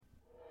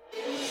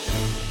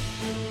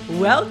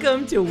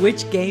Welcome to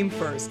Which Game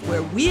First,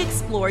 where we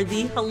explore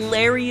the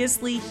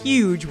hilariously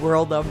huge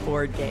world of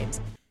board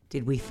games.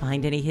 Did we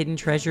find any hidden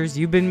treasures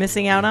you've been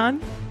missing out on?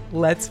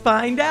 Let's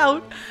find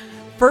out.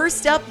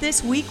 First up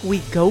this week, we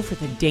go for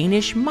the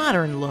Danish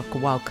modern look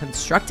while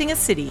constructing a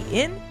city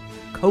in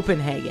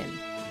Copenhagen.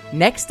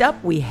 Next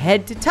up, we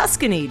head to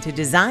Tuscany to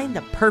design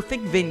the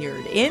perfect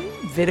vineyard in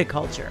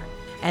viticulture.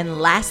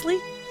 And lastly,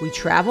 we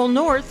travel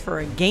north for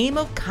a game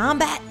of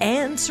combat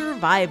and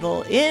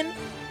survival in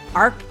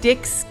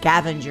Arctic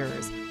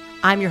Scavengers.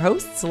 I'm your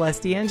host,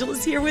 Celeste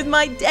Angelis, here with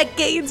my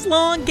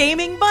decades-long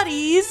gaming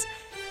buddies,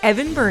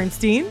 Evan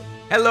Bernstein.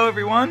 Hello,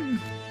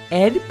 everyone.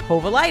 Ed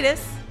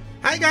Povolitis.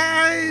 Hi,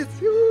 guys.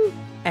 Yoo.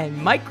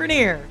 And Mike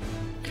Grenier.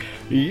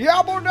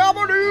 Yabba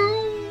dabba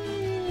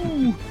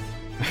doo.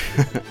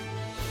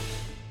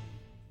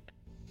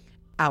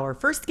 Our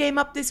first game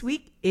up this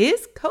week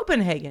is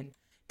Copenhagen,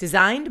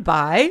 designed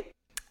by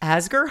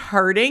Asger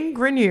Harding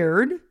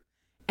Grenier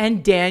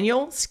and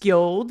Daniel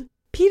Skjold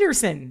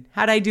Peterson.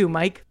 How'd I do,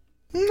 Mike?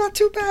 Not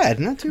too bad.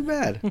 Not too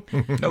bad. No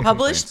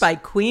Published complaints. by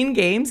Queen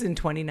Games in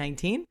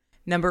 2019.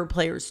 Number of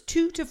players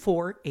 2 to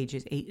 4,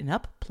 ages 8 and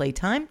up.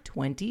 Playtime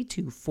 20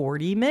 to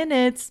 40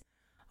 minutes.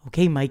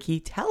 Okay,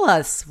 Mikey, tell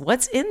us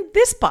what's in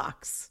this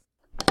box.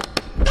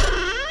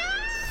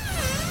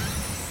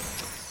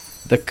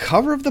 The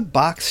cover of the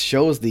box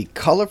shows the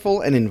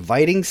colorful and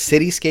inviting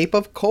cityscape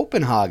of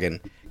Copenhagen,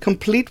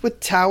 complete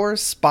with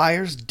towers,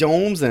 spires,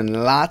 domes, and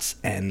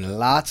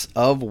lots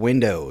of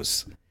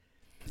windows.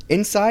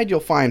 Inside,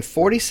 you'll find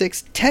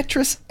 46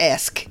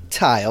 Tetris-esque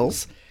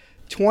tiles,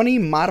 20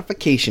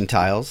 modification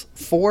tiles,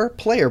 4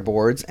 player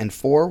boards, and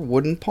 4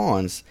 wooden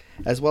pawns,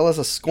 as well as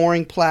a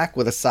scoring plaque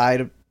with a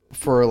side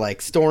for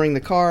storing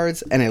the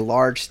cards and a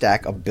large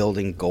stack of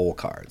building goal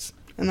cards.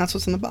 And that's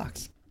what's in the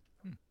box.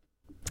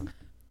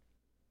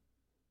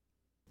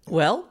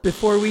 Well,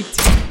 before we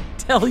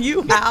tell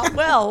you how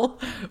well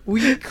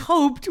we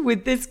coped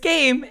with this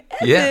game,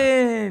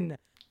 Evan,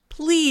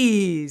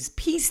 please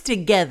piece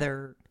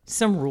together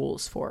some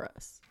rules for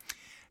us.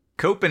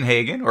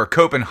 Copenhagen, or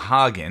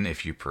Copenhagen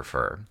if you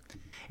prefer.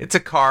 It's a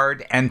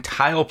card and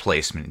tile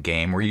placement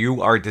game where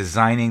you are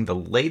designing the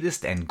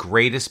latest and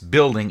greatest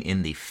building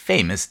in the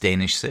famous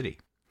Danish city.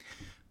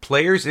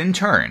 Players in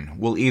turn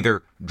will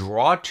either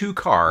draw 2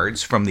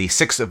 cards from the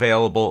 6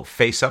 available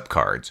face-up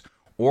cards,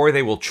 or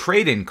they will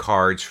trade in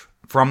cards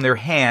from their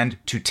hand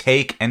to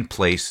take and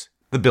place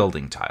the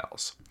building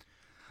tiles.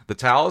 The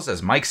tiles,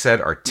 as Mike said,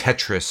 are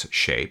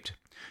Tetris-shaped.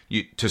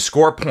 To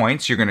score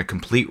points, you're going to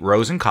complete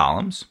rows and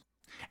columns.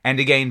 And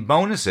to gain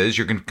bonuses,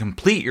 you're going to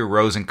complete your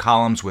rows and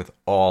columns with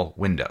all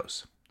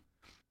windows.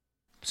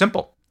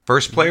 Simple.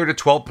 First player to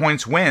 12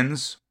 points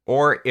wins,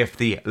 or if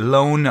the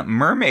Lone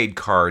Mermaid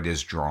card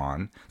is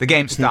drawn, the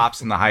game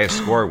stops and the highest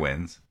score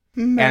wins.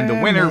 And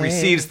the winner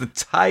receives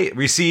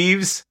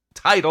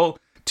title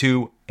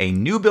to a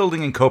new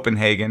building in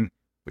Copenhagen,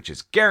 which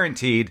is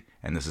guaranteed,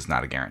 and this is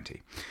not a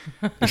guarantee.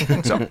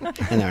 So,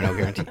 And there are no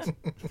guarantees.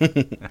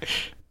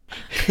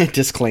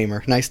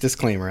 Disclaimer. Nice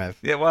disclaimer, Ev.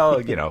 yeah,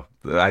 well,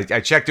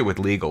 I checked it with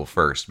legal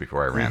first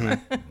before I ran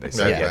that. They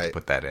said Yeah, you had to right.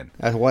 put that in.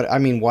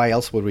 Why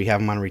else would we have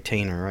them on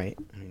retainer, right?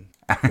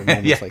 For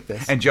moments Yeah, like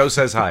this. and Joe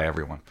says hi,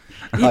 everyone.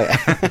 Oh,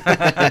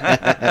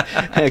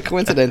 yeah.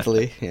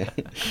 Coincidentally, yeah.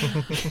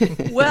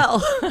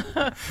 Well,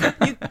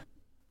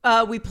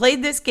 we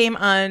played this game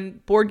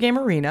on Board Game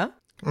Arena.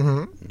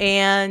 Mm-hmm.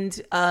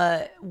 And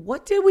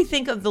what did we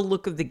think of the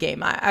look of the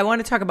game? I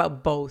want to talk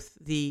about both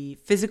the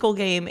physical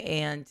game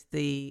and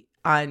the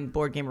on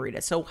Board Game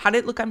Arena. So how did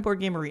it look on Board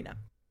Game Arena?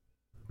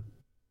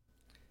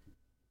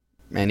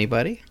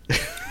 Anybody?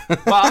 Well,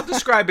 I'll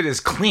describe it as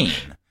clean.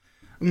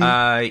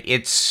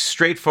 It's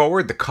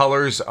straightforward. The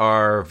colors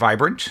are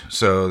vibrant,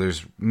 so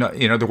there's no,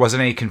 there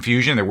wasn't any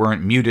confusion. There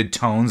weren't muted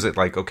tones that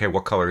okay,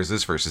 what color is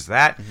this versus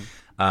that?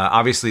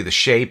 Obviously, the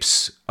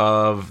shapes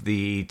of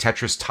the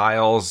Tetris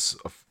tiles,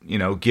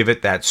 give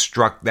it that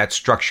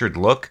structured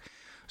look.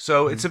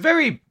 So it's a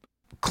very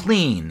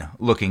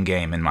clean-looking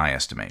game in my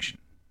estimation.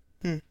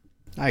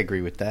 I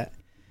agree with that.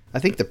 I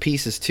think the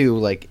pieces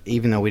too,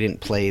 even though we didn't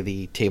play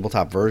the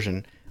tabletop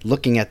version,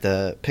 looking at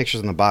the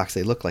pictures in the box,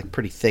 they look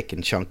pretty thick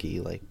and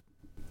chunky,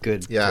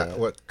 good. Yeah,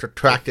 what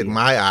attracted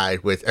my eye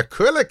was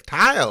acrylic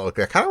tile.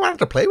 I kind of wanted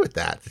to play with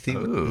that to see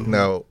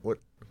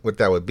what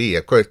that would be.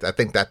 Of course, I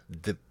think that's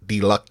the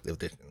deluxe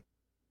edition.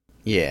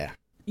 Yeah.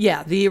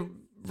 Yeah, the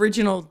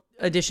original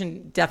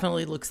edition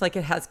definitely looks like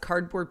it has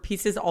cardboard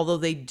pieces, although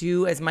they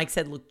do, as Mike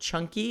said, look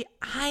chunky.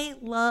 I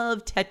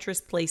love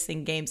Tetris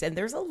placing games, and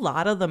there's a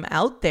lot of them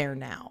out there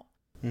now.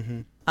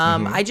 Mm-hmm.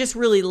 I just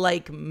really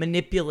like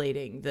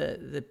manipulating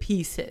the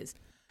pieces.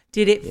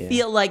 Did it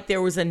feel like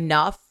there was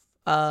enough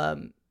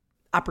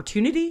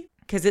opportunity?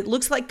 Because it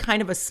looks like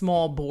kind of a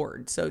small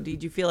board. So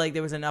did you feel like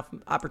there was enough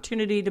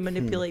opportunity to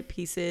manipulate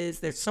pieces?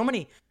 There's so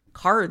many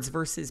cards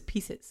versus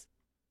pieces.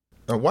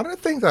 One of the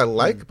things I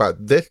like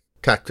about this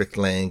Tetris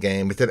laying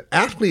game is that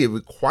actually it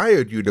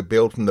required you to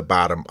build from the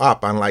bottom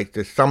up, unlike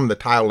some of the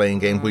tile laying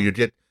games where you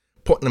just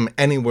putting them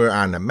anywhere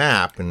on the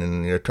map, and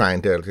then you're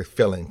trying to just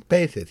fill in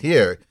spaces.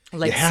 Here,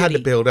 Like you had City. to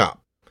build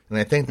up. And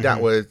I think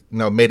that was,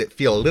 made it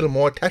feel a little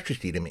more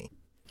Tetris-y to me.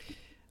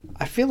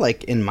 I feel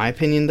like, in my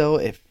opinion, though,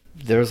 if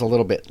there's a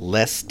little bit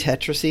less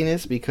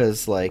Tetrisiness,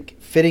 because like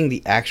fitting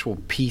the actual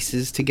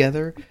pieces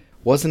together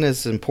wasn't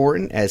as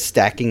important as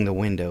stacking the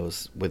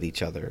windows with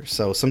each other.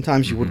 So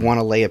sometimes you would want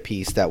to lay a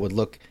piece that would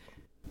look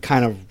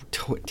kind of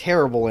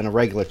terrible in a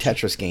regular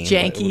Tetris game. But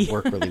it Janky. would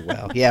work really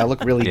well. Yeah, it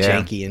looked really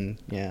Yeah. janky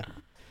and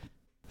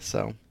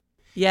So,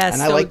 Yes.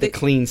 and I like the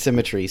clean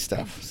symmetry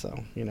stuff.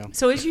 So,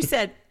 So as you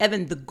said,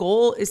 Evan, the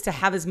goal is to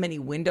have as many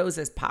windows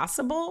as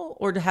possible,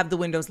 or to have the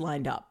windows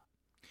lined up?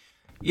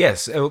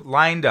 Yes,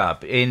 lined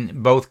up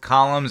in both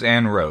columns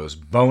and rows.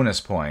 Bonus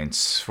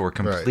points for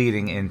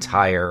completing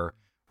entire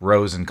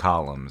rows and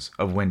columns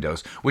of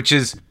windows, which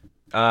is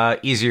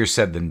easier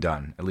said than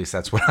done. At least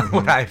that's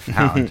what I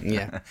found.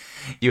 Yeah.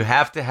 You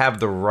have to have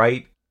the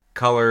right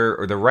color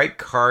or the right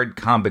card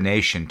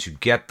combination to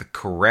get the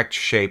correct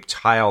shape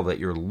tile that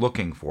you're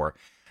looking for.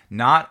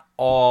 Not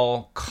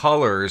all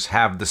colors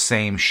have the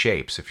same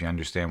shapes, if you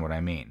understand what I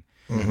mean.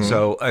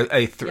 So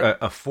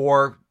a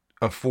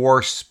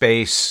four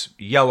space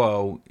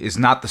yellow is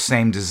not the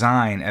same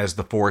design as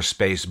the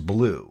 4-space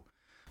blue.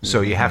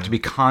 So you have to be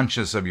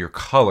conscious of your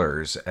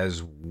colors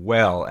as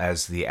well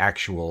as the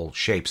actual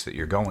shapes that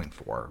you're going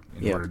for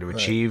in order to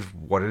achieve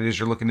what it is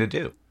you're looking to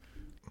do.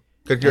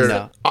 Because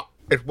you're,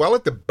 as well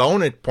as the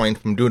bonus points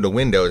from doing the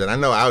windows, and I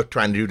know I was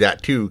trying to do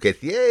that too,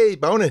 because yay,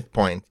 bonus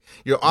points.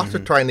 You're also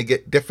trying to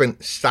get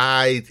different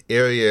size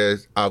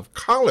areas of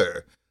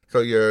color.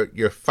 So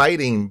you're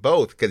fighting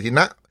both, because you're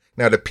not.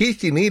 Now, the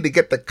piece you need to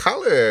get the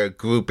color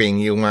grouping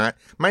you want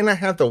might not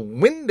have the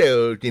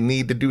windows you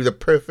need to do the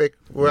perfect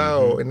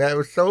row. And that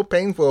was so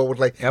painful. It was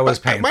like, That was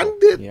but painful.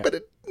 But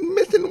it's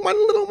missing one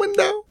little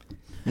window.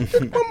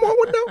 Just one more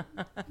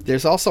window.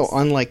 There's also,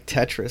 unlike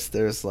Tetris,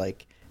 there's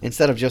like,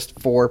 instead of just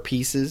 4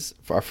 pieces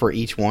for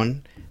each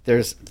one,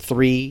 there's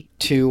 3,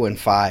 2, and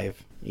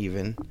 5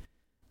 even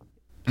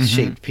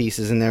shaped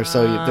pieces in there.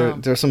 So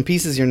there's some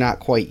pieces you're not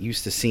quite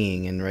used to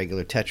seeing in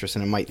regular Tetris,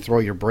 and it might throw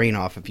your brain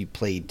off if you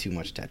played too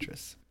much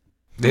Tetris.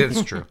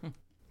 It's true.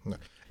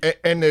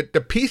 And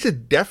the pieces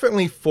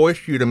definitely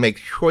force you to make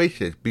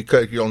choices,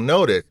 because you'll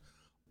notice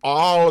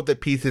all of the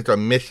pieces are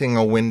missing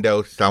a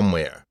window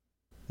somewhere.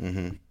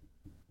 That's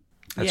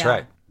Yeah.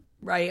 right.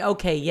 Right.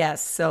 Okay.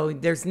 Yes. So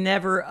there's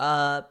never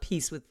a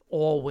piece with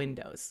all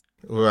windows.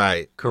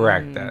 Right,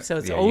 Correct. So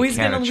it's you always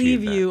can't going to achieve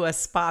leave that. you a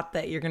spot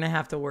that you're going to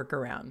have to work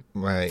around.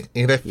 right.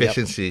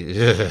 Inefficiency.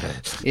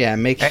 Yeah,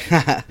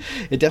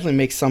 it definitely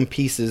makes some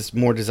pieces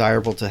more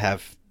desirable to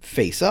have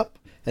face up,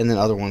 and then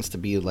other ones to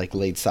be like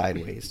laid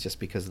sideways, just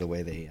because of the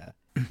way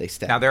they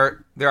stack. Now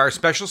there are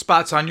special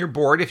spots on your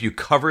board. If you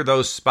cover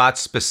those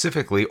spots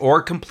specifically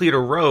or complete a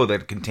row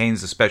that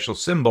contains a special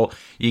symbol,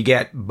 you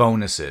get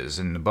bonuses,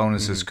 and the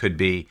bonuses could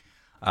be,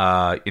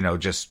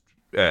 just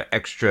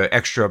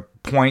extra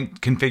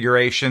point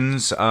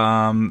configurations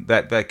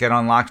that get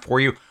unlocked for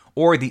you,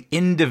 or the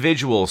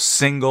individual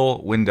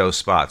single window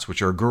spots,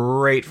 which are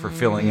great for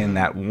filling in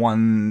that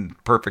one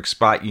perfect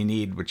spot you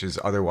need, which is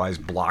otherwise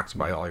blocked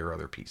by all your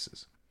other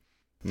pieces.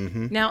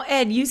 Now,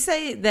 Ed, you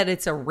say that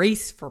it's a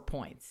race for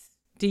points.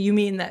 Do you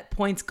mean that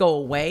points go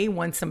away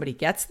once somebody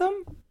gets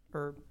them?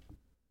 Or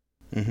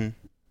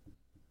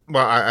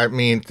Well, I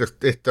mean,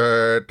 it's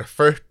the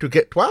first to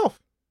get 12.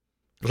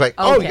 It's like,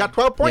 oh, Okay. you got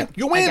 12 points,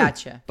 you win. I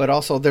gotcha. But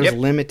also, there's Yep.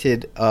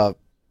 limited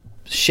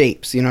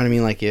shapes. You know what I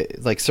mean?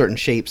 Like certain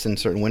shapes and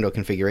certain window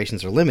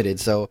configurations are limited.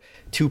 So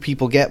 2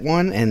 people get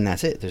one, and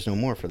that's it. There's no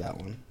more for that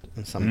one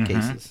in some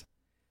cases.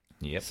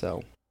 Yep.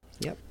 So,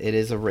 it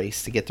is a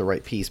race to get the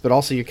right piece. But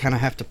also, you kind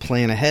of have to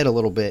plan ahead a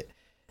little bit.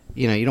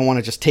 You know, you don't want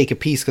to just take a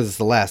piece because it's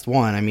the last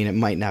one. I mean, it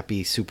might not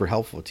be super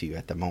helpful to you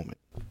at the moment.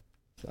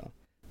 So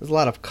there's a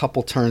lot of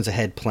couple turns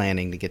ahead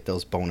planning to get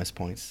those bonus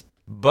points.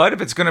 But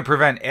if it's going to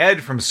prevent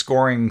Ed from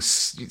scoring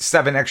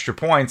 7 extra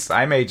points,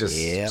 I may just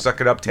Yep. suck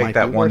it up, take Might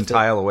that be one worth it.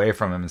 tile away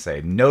from him and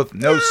say, no,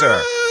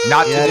 sir,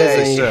 not Yeah, today,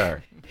 it is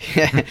sir.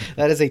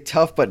 That is a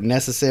tough but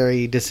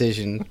necessary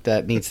decision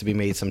that needs to be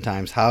made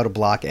sometimes. How to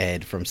block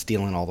Ed from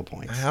stealing all the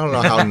points. I don't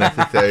know how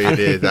necessary it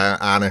is,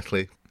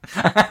 honestly.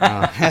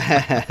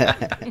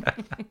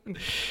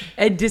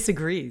 Ed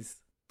disagrees.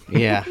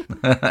 Yeah.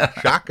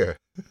 Shocker.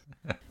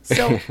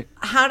 So,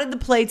 how did the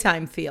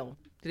playtime feel?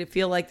 Did it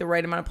feel like the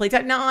right amount of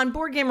playtime? Now, on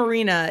Board Game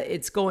Arena,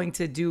 it's going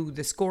to do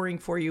the scoring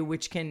for you,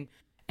 which can,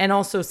 and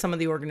also some of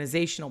the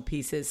organizational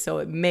pieces, so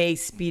it may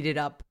speed it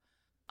up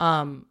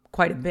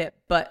quite a bit.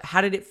 But how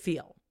did it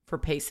feel for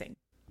pacing?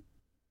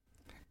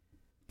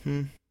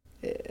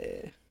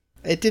 It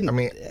didn't. I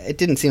mean- it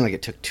didn't seem like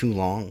it took too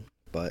long,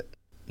 but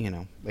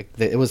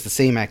it was the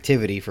same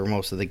activity for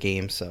most of the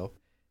game, so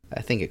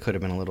I think it could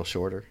have been a little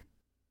shorter.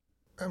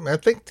 I mean, I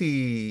think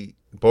the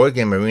Board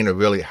Game Arena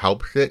really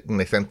helps it in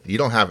the sense that you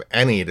don't have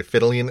any of the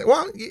fiddling.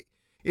 Well,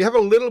 you have a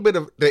little bit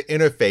of the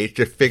interface,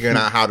 just figuring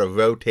out how to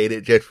rotate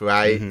it just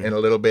right in a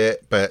little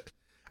bit. But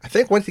I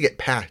think once you get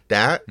past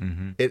that,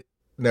 it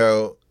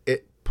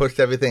puts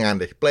everything on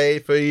display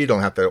for you. You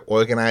don't have to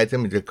organize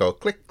them. You just go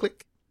click,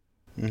 click,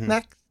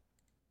 next.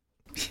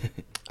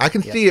 I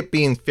can see it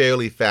being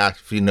fairly fast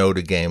if you know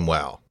the game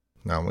well.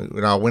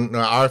 Now, when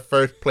our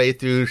first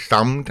playthrough,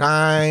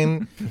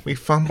 sometimes we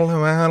fumble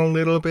around a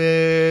little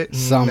bit.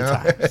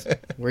 Sometimes.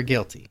 We're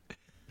guilty.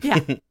 Yeah,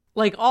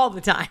 like all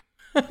the time.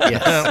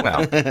 Yes.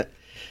 Well,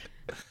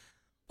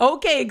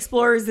 Okay,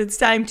 explorers, it's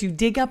time to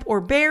dig up or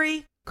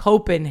bury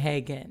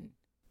Copenhagen.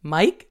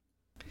 Mike?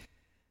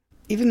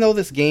 Even though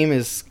this game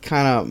is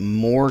kind of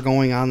more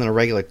going on than a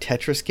regular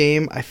Tetris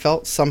game, I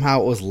felt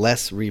somehow it was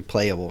less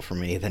replayable for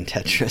me than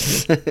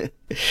Tetris.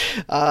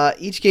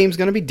 Each game's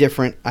going to be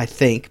different, I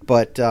think,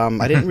 but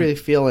I didn't really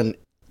feel an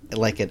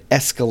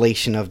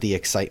escalation of the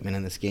excitement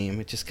in this game.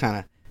 It just kind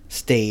of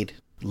stayed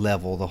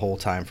level the whole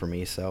time for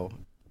me, so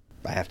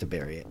I have to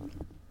bury it.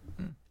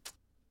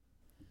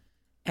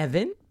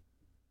 Evan?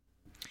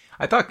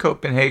 I thought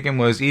Copenhagen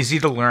was easy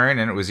to learn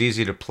and it was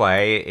easy to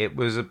play. It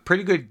was a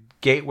pretty good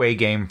gateway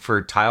game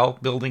for tile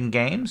building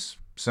games.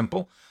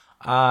 Simple.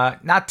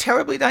 Not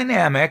terribly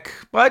dynamic,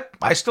 but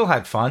I still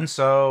had fun,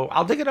 so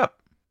I'll dig it up.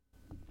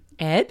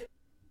 Ed?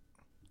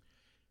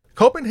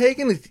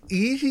 Copenhagen is an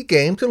easy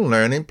game to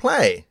learn and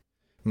play.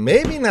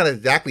 Maybe not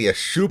exactly a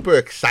super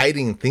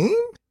exciting theme,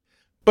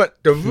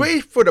 but the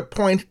race for the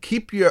points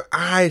keep your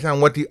eyes on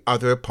what the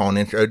other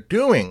opponents are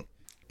doing.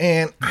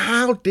 And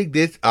I'll dig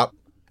this up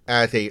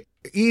as a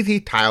easy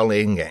tile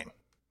laying game.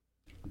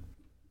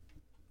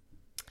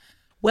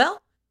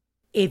 Well,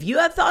 if you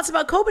have thoughts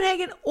about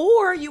Copenhagen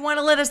or you want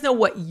to let us know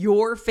what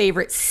your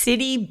favorite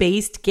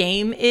city-based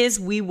game is,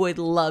 we would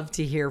love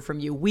to hear from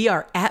you. We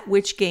are at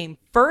Which Game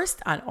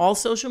First on all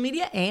social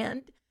media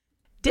and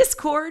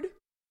Discord.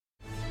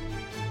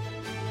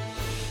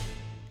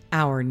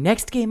 Our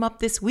next game up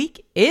this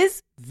week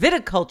is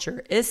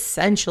Viticulture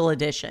Essential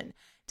Edition,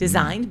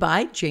 designed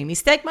by Jamie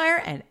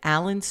Stegmaier and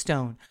Alan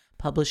Stone,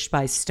 published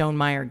by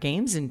Stonemaier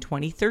Games in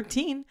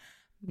 2013.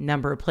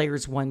 Number of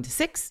players 1 to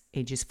 6,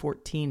 ages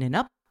 14 and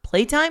up.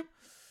 Playtime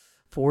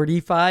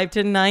 45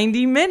 to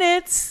 90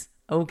 minutes.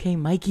 Okay,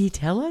 Mikey,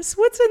 tell us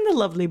what's in the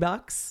lovely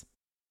box.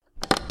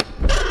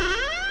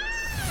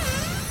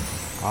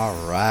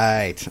 All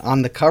right.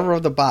 On the cover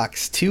of the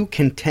box, two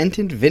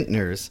contented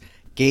vintners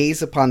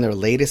gaze upon their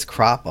latest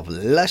crop of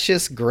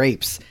luscious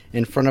grapes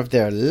in front of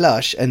their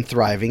lush and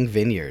thriving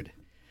vineyard.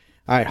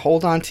 All right,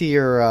 hold on to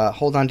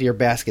your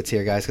baskets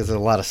here, guys, because there's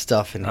a lot of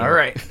stuff in here. All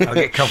right, I'll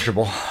get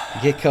comfortable.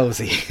 Get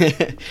cozy.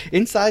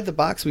 Inside the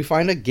box, we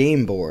find a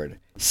game board,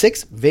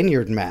 6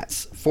 vineyard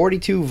mats,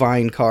 42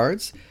 vine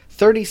cards,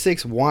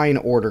 36 wine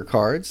order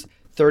cards,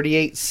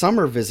 38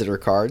 summer visitor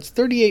cards,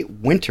 38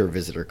 winter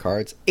visitor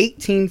cards,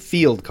 18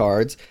 field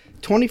cards,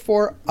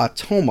 24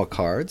 automa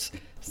cards,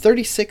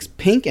 36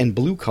 pink and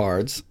blue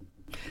cards,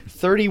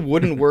 30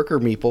 wooden worker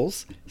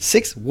meeples,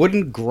 6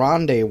 wooden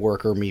grande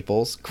worker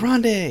meeples,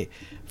 grande,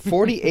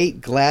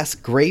 48 glass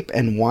grape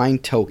and wine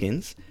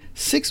tokens,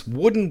 6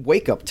 wooden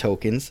wake-up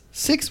tokens,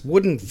 6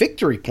 wooden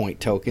victory point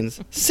tokens,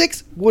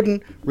 6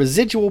 wooden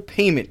residual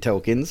payment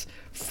tokens,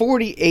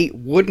 48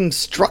 wooden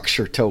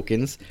structure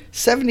tokens,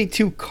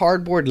 72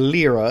 cardboard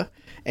lira,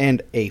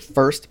 and a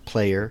first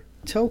player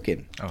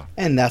token. Oh.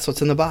 And that's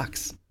what's in the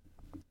box.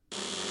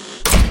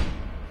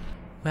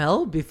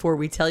 Well, before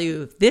we tell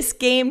you if this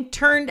game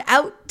turned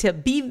out to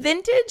be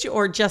vintage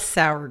or just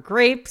sour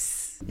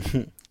grapes,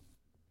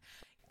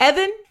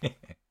 Evan,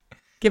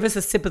 give us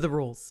a sip of the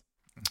rules.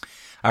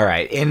 All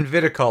right. In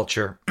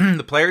Viticulture,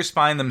 the players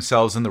find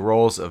themselves in the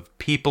roles of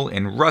people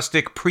in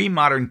rustic,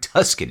 pre-modern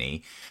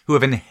Tuscany who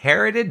have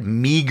inherited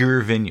meager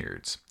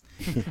vineyards.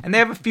 And they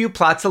have a few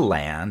plots of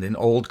land, an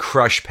old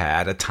crush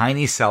pad, a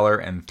tiny cellar,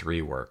 and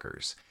 3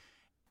 workers.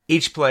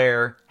 Each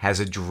player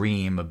has a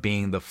dream of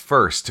being the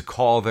first to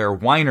call their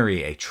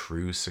winery a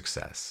true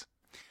success.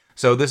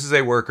 So this is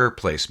a worker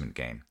placement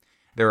game.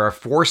 There are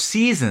 4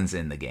 seasons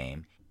in the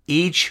game,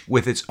 each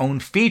with its own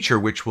feature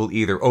which will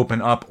either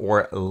open up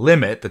or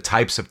limit the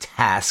types of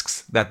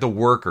tasks that the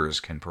workers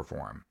can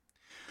perform.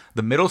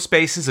 The middle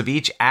spaces of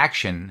each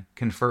action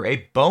confer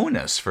a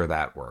bonus for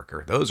that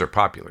worker. Those are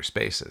popular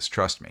spaces,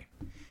 trust me.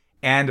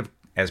 And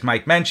as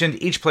Mike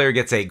mentioned, each player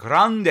gets a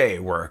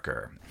grande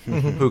worker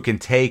who can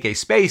take a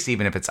space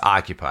even if it's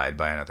occupied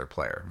by another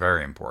player.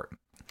 Very important.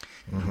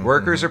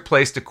 Workers are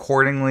placed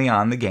accordingly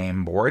on the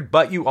game board,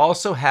 but you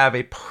also have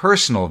a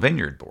personal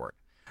vineyard board.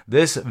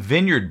 This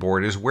vineyard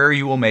board is where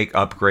you will make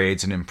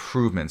upgrades and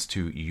improvements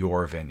to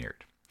your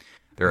vineyard.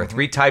 There are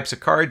 3 types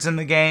of cards in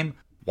the game: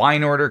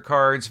 wine order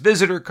cards,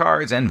 visitor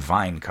cards, and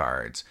vine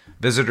cards.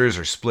 Visitors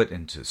are split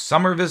into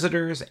summer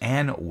visitors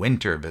and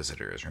winter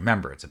visitors.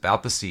 Remember, it's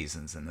about the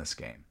seasons in this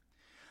game.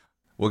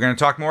 We're going to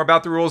talk more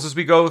about the rules as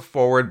we go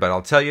forward, but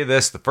I'll tell you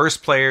this: the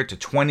first player to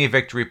 20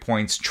 victory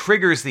points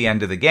triggers the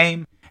end of the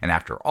game, and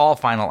after all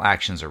final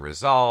actions are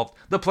resolved,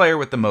 the player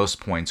with the most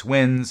points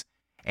wins.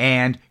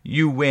 And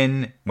you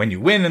win. When you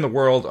win in the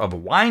world of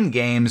wine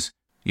games,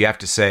 you have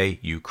to say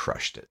you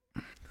crushed it.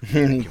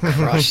 You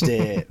crushed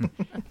it.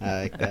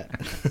 I like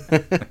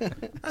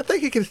that. I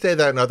think you can say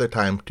that another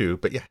time too,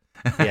 but yeah.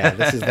 Yeah,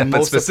 this is the But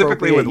most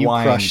specifically appropriate. with You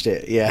wine, crushed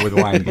it. Yeah. with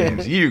wine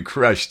games, you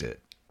crushed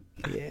it.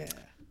 Yeah.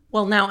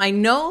 Well, now I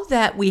know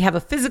that we have a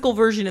physical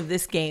version of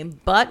this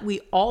game, but we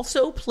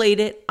also played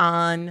it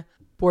on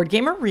Board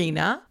Game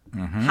Arena.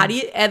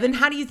 Evan,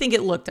 how do you think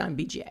it looked on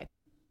BGA?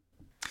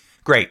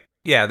 Great.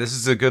 Yeah, this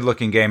is a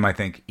good-looking game, I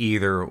think,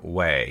 either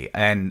way.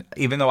 And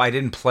even though I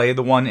didn't play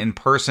the one in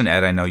person,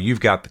 Ed, I know you've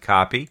got the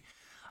copy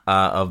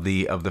of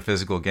the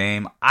physical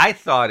game. I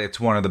thought it's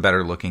one of the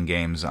better-looking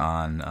games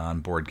on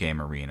Board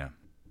Game Arena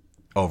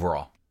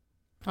overall.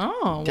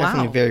 Oh,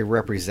 Definitely wow. very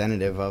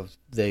representative of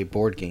the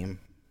board game.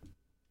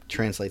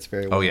 Translates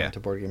very well into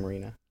Board Game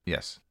Arena.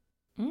 Yes.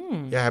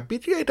 Yeah,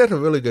 BGA does a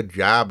really good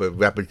job of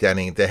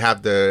representing. They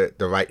have the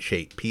right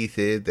shaped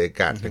pieces. They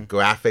got the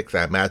graphics.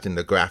 I imagine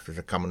the graphics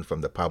are coming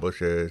from the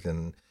publishers,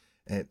 and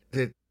it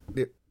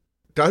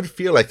does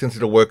feel like, since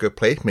it's a worker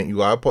placement,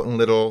 you are putting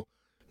little,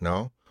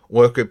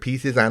 worker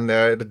pieces on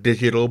the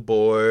digital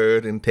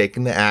board and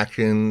taking the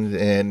actions,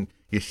 and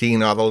you're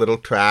seeing all the little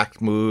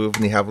tracks move,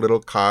 and you have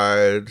little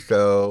cards.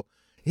 So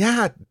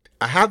yeah,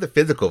 I have the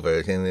physical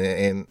version,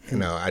 and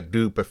I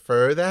do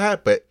prefer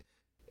that, but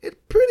it's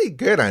pretty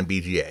good on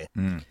BGA.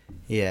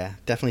 Yeah,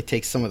 definitely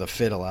takes some of the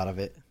fiddle out of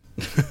it.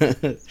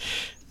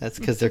 That's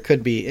because it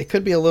could be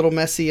a little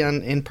messy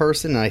in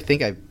person. And I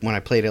think when I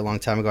played it a long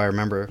time ago, I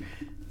remember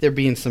there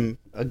being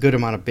a good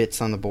amount of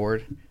bits on the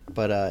board.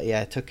 But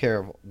it took care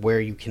of where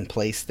you can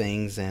place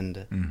things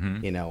and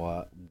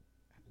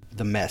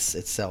the mess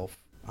itself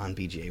on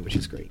BGA, which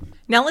is great.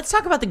 Now let's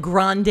talk about the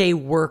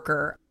Grande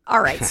Worker. All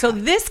right, so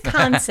this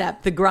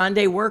concept, the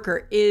Grande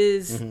Worker,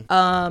 is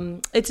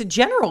it's a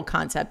general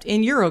concept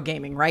in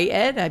Eurogaming, right,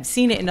 Ed? I've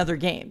seen it in other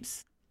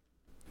games.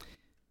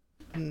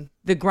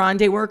 The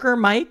Grande Worker,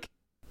 Mike?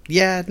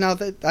 Yeah, no,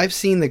 I've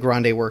seen the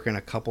Grande Worker in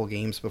a couple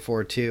games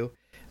before too.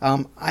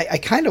 I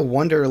kind of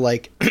wonder,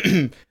 like,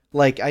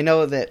 like I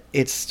know that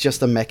it's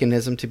just a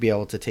mechanism to be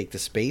able to take the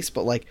space,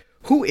 but like,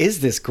 who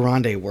is this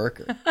Grande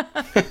Worker?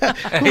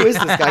 Who is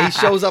this guy? He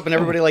shows up and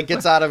everybody like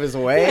gets out of his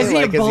way. Is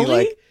he a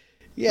bully?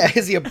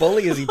 Is he a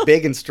bully? Is he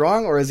big and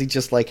strong, or is he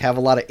just like have a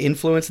lot of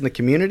influence in the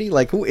community?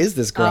 Like, who is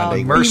this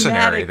Grande?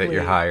 Mercenary that thematically.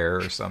 you hire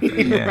or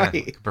something. Yeah,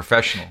 Right.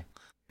 Professional.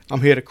 I'm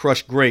here to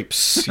crush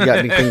grapes. You got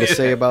anything to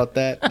say about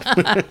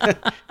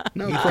that?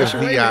 No, He's crush the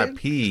them, right, VIP.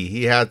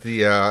 He has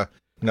the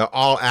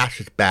all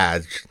ashes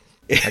badge.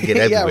 I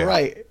get yeah, everywhere.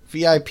 right.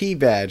 VIP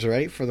badge,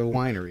 right, for the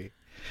winery.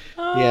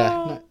 Yeah,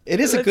 no, it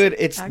is a that's good.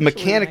 It's actually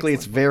mechanically, an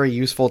it's very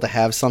useful to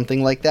have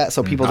something like that,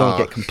 so people don't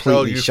get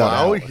completely shut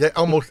out. They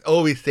almost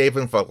always save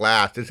him for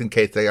last, just in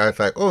case they are. It's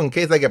like, in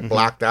case I get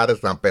blocked out of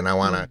something, I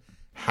want to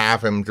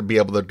have him to be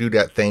able to do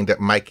that thing that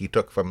Mikey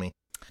took from me.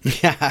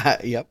 Yeah,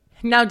 yep.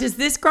 Now, does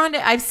this Grande...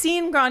 I've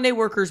seen Grande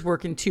Workers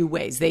work in two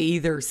ways. They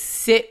either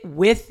sit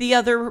with the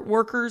other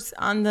workers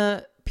on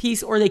the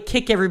piece, or they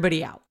kick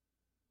everybody out.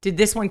 Did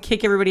this one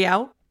kick everybody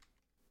out?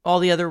 All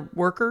the other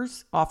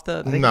workers off the...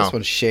 I think No. this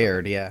one's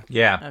shared. Yeah.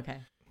 Yeah. Okay.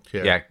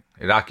 Yeah.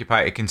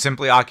 It can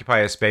simply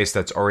occupy a space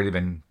that's already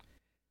been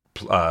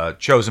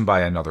chosen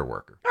by another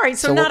worker. All right,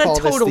 so So we'll not a call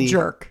this total the-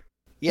 jerk.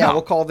 Yeah, No.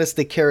 we'll call this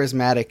the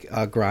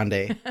charismatic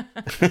Grande.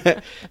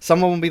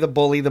 Someone will be the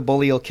bully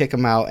will kick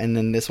him out, and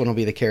then this one will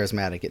be the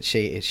charismatic.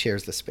 It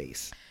shares the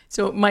space.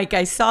 So, Mike,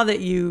 I saw that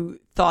you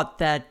thought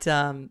that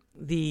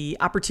the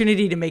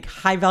opportunity to make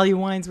high-value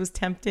wines was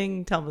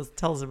tempting. Tell us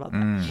about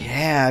that.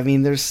 Yeah, I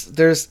mean,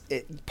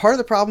 part of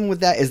the problem with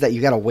that is that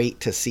you got to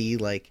wait to see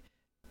like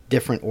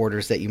different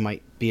orders that you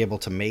might be able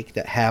to make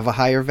that have a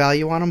higher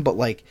value on them. But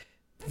like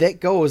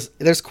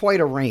there's quite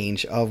a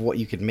range of what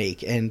you could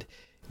make, and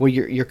well,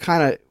 you're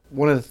kind of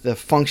one of the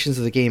functions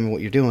of the game and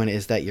what you're doing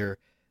is that you're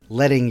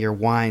letting your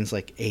wines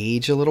like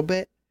age a little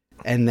bit,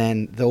 and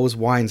then those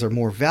wines are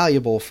more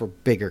valuable for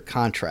bigger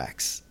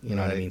contracts. You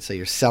know what I mean? So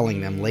you're selling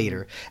them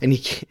later, and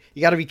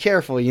you got to be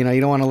careful. You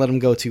don't want to let them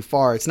go too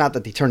far. It's not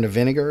that they turn to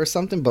vinegar or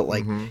something, but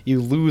like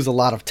you lose a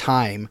lot of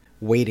time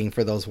waiting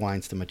for those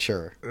wines to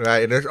mature.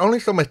 Right. There's only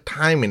so much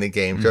time in the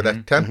game, so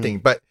that's tempting.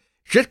 But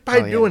just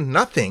by doing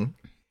nothing,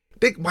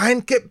 the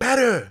wine get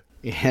better.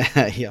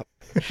 Yeah. Yep.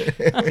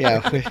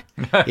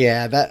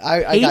 Yeah. That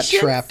I got Patience?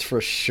 trapped for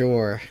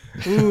sure.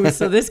 Ooh,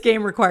 so this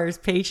game requires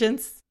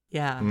patience.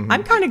 Yeah.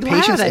 I'm kind of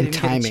glad Patience I and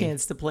didn't timing. get a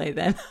chance to play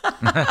then.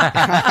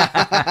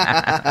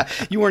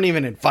 You weren't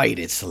even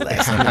invited,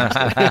 Celeste.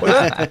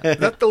 Well,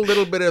 that's a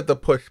little bit of the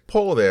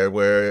push-pull there,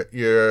 where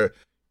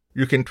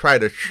you can try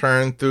to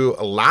churn through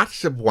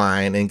lots of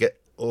wine and get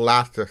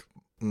lots of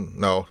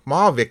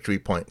small victory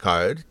point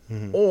cards,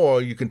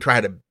 or you can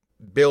try to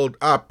build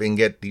up and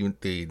get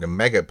the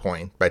mega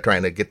point by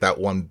trying to get that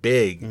one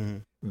big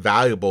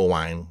valuable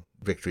wine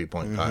victory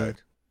point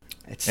card.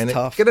 It's And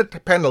tough. it's going to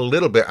depend a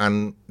little bit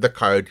on the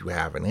cards you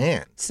have in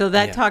hand. So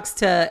that talks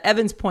to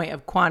Evan's point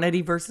of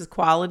quantity versus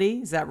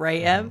quality. Is that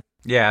right, Ev?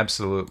 Yeah,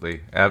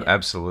 absolutely.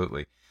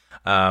 Absolutely.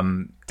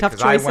 Tough 'cause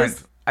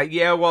choices?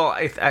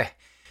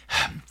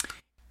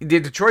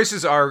 The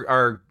choices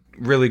are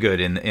really good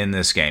in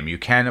this game. You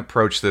can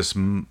approach this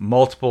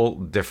multiple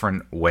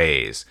different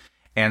ways.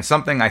 And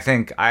something I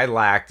think I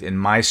lacked in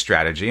my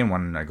strategy, and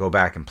when I go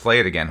back and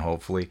play it again,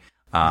 hopefully,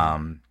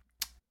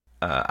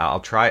 I'll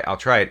try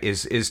it.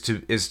 Is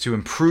to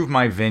improve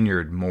my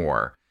vineyard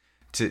more,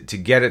 to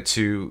get it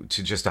to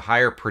just a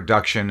higher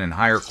production and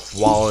higher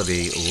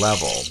quality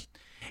level,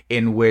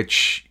 in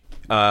which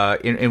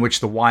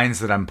the wines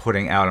that I'm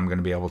putting out, I'm going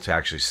to be able to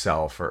actually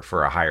sell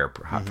for a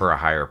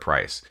higher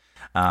price.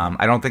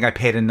 I don't think I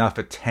paid enough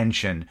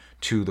attention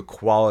to the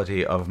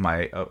quality of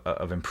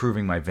of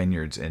improving my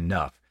vineyards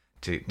enough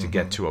to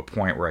get to a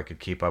point where I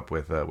could keep up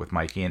with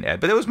Mikey and Ed.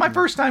 But it was my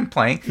first time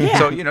playing,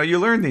 so you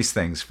learn these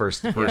things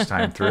first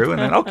time through, and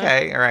then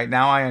okay, all right,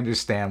 now I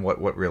understand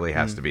what really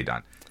has to be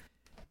done.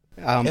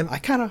 I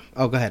kind of.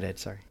 Oh, go ahead, Ed.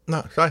 Sorry.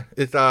 No, sorry.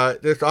 It's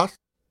there's also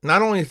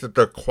not only is it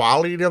the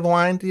quality of the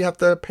wines you have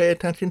to pay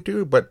attention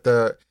to, but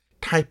the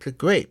types of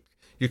grapes.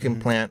 You can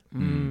plant,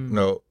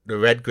 the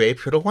red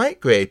grapes or the white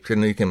grapes,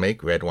 and you can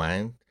make red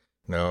wine.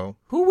 Who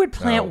would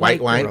plant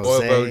white wine grapes?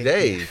 or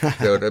rosé?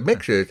 So the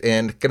mixers,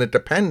 and it's going to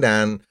depend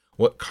on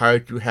what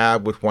cards you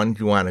have, which ones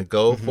you want to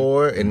go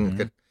for,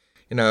 and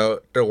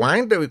the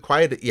wines that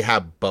require that you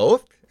have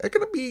both are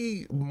going to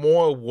be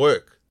more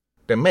work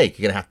to make.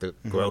 You're going to have to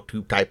grow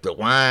 2 types of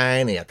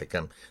wine, and you have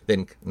to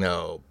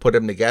put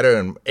them together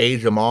and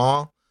age them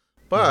all,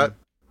 but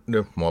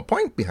there's more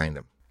points behind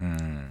them.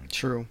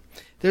 True.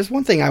 There's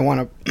one thing I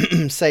want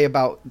to say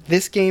about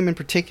this game in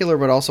particular,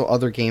 but also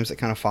other games that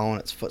kind of follow in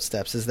its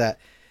footsteps, is that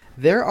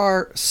there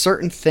are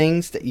certain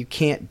things that you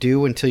can't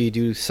do until you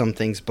do some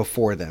things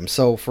before them.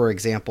 So, for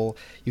example,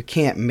 you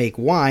can't make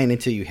wine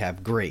until you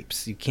have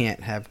grapes. You can't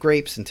have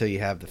grapes until you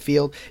have the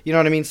field. You know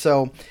what I mean?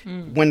 So,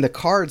 when the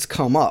cards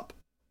come up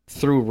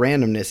through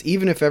randomness,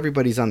 even if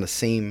everybody's on the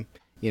same,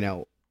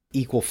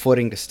 equal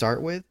footing to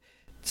start with,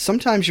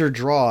 sometimes your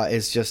draw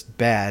is just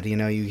bad.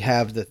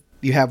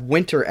 You have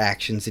winter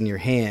actions in your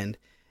hand,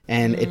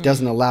 and it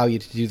doesn't allow you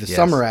to do the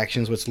summer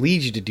actions, which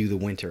leads you to do the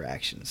winter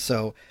actions.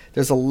 So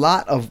there's a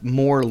lot of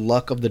more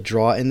luck of the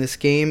draw in this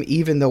game,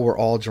 even though we're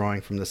all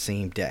drawing from the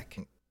same deck.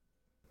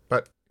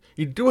 But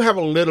you do have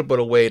a little bit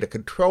of way to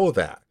control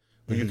that.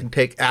 You can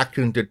take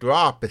action to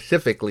draw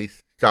specifically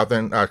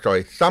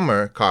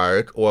summer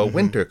cards or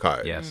winter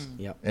cards. Yes.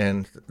 Yep.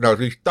 And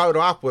you start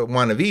off with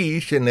one of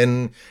each, and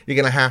then you're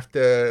going to have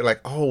to,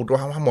 do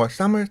I want more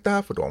summer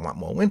stuff, or do I want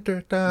more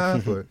winter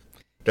stuff?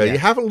 So you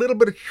have a little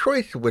bit of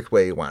choice which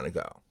way you want to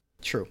go.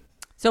 True.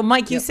 So,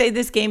 Mike, you say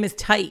this game is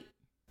tight.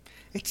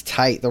 It's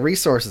tight. The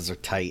resources are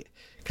tight.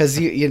 Because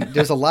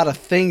there's a lot of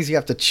things you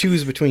have to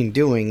choose between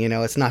doing.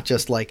 It's not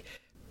just like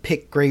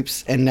pick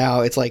grapes, and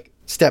now it's like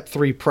step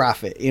 3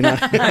 profit. You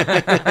have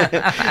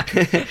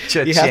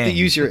to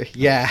use you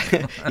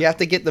have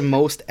to get the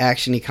most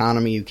action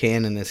economy you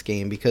can in this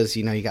game, because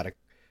you got to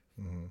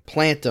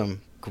plant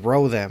them,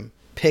 grow them,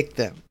 pick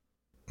them,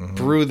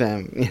 brew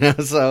them,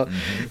 so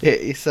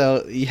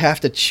you have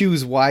to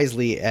choose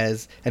wisely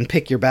and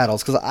pick your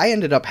battles. Because I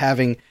ended up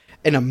having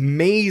an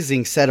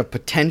amazing set of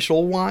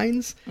potential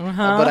wines,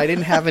 but I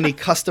didn't have any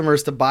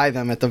customers to buy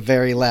them at the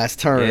very last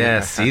turn. Yeah,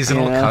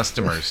 seasonal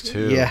customers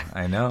too. Yeah,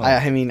 I know.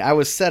 I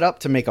was set up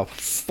to make a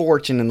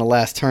fortune in the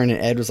last turn,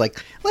 and Ed was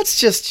like, "Let's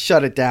just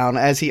shut it down,"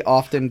 as he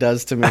often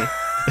does to me.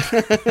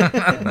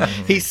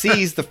 He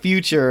sees the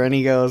future and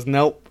he goes,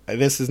 "Nope,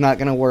 this is not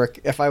going to work.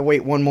 If I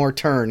wait one more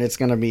turn, it's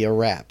going to be a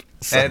wrap."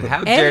 So, Ed,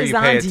 how dare you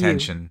pay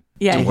attention?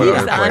 Yeah,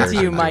 he's on to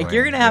you, Mike.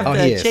 You're going to have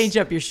to change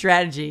up your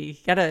strategy.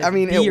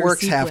 It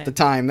works half the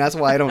time. That's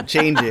why I don't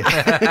change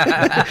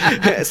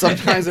it.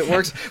 Sometimes it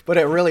works, but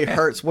it really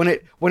hurts. When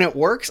it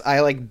works,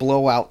 I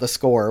blow out the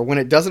score. When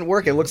it doesn't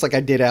work, it looks like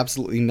I did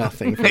absolutely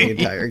nothing for the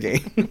entire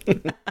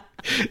game.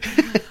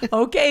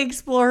 Okay,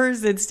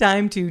 explorers, it's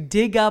time to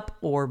dig up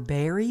or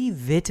bury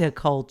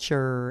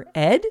viticulture.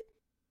 Ed?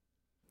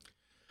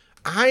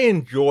 I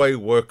enjoy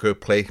worker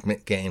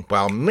placement games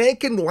while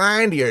making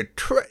wine to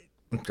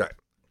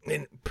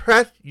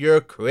impress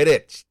your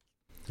critics.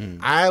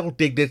 I'll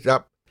dig this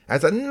up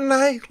as a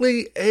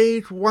nicely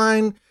aged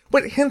wine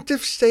with hints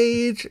of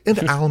sage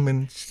and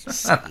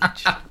almonds.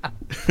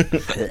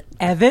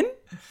 Evan?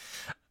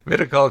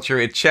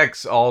 Viticulture, it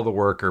checks all the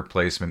worker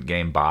placement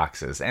game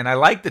boxes. And I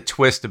like the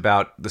twist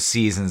about the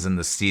seasons and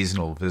the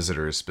seasonal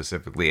visitors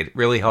specifically. It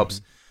really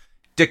helps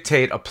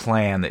dictate a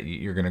plan that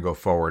you're going to go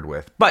forward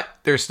with. But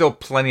there's still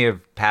plenty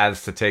of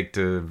paths to take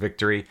to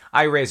victory.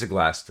 I raise a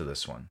glass to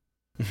this one.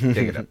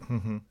 Dig it up.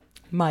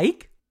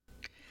 Mike?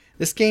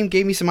 This game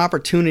gave me some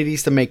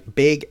opportunities to make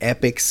big,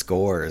 epic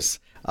scores.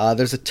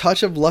 There's a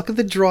touch of luck of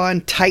the draw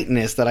and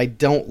tightness that I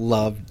don't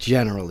love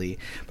generally.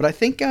 But I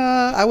think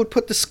I would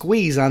put the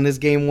squeeze on this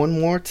game one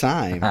more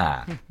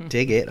time.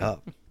 Dig it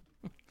up.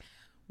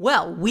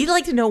 Well, we'd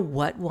like to know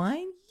what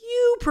wine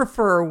you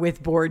prefer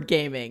with board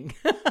gaming.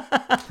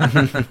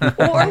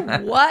 Or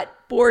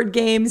what board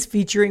games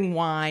featuring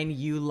wine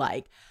you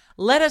like.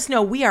 Let us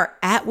know. We are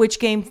at Which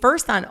Game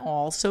First on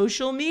all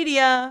social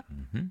media.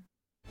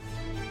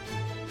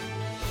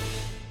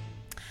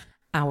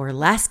 Our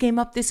last game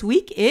up this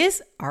week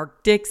is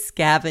Arctic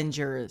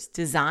Scavengers,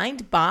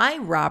 designed by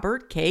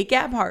Robert K.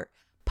 Gabhart,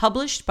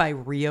 published by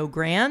Rio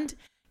Grande.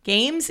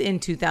 Games in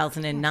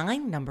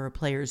 2009, number of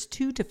players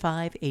 2 to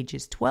 5,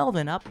 ages 12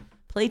 and up,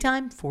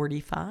 Playtime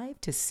 45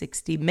 to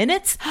 60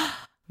 minutes.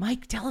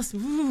 Mike, tell us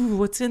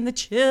what's in the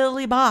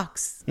chili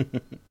box.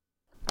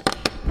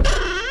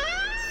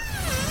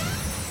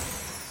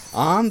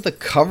 On the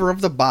cover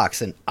of the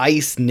box, an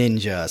ice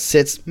ninja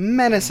sits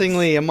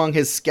menacingly among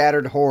his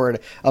scattered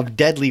horde of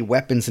deadly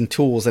weapons and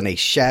tools in a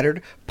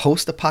shattered,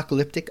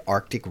 post-apocalyptic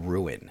Arctic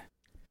ruin.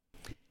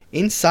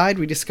 Inside,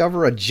 we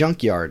discover a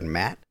junkyard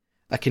mat,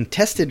 a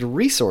contested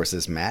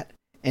resources mat,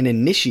 an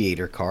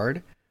initiator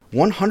card,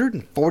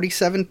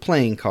 147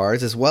 playing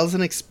cards, as well as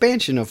an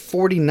expansion of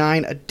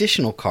 49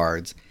 additional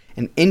cards,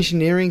 an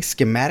engineering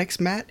schematics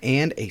mat,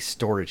 and a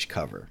storage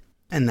cover.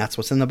 And that's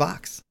what's in the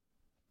box.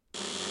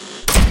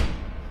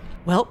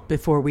 Well,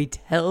 before we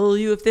tell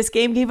you if this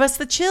game gave us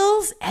the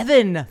chills,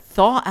 Evan,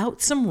 thaw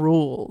out some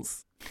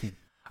rules.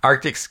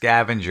 Arctic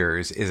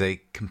Scavengers is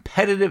a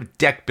competitive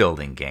deck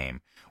building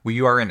game where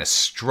you are in a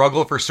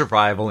struggle for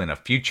survival in a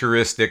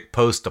futuristic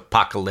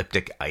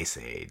post-apocalyptic ice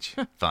age.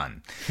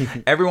 Fun.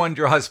 Everyone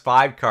draws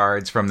 5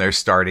 cards from their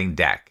starting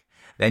deck.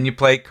 Then you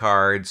play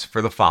cards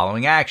for the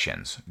following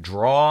actions: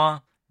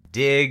 draw,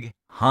 dig,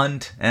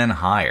 hunt, and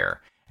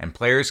hire. And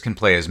players can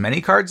play as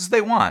many cards as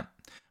they want,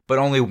 but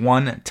only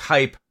one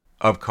type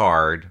of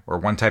card or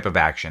one type of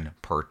action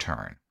per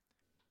turn.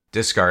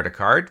 Discard a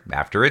card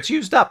after it's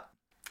used up.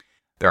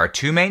 There are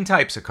 2 main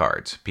types of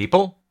cards: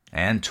 people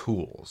and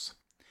tools.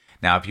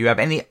 Now, if you have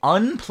any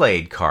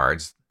unplayed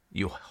cards,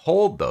 you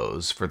hold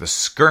those for the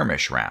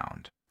skirmish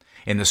round.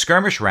 In the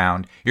skirmish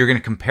round, you're going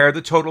to compare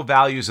the total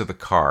values of the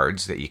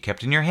cards that you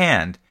kept in your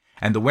hand,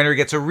 and the winner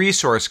gets a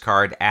resource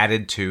card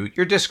added to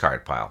your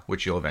discard pile,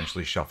 which you'll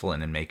eventually shuffle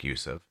in and make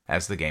use of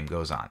as the game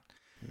goes on.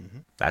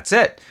 That's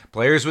it.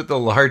 Players with the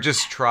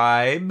largest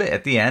tribe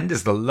at the end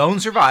is the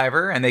lone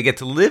survivor, and they get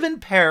to live in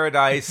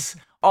paradise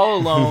all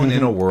alone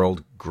in a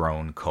world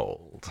grown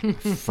cold.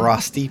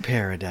 Frosty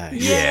paradise.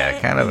 Yeah,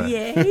 kind of.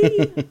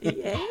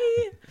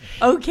 Yay.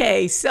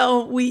 Okay,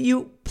 so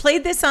you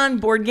played this on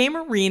Board Game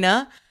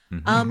Arena.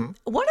 One of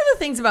the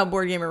things about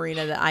Board Game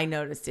Arena that I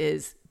noticed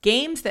is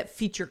games that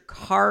feature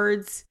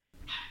cards.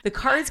 The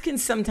cards can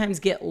sometimes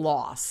get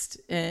lost,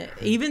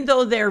 even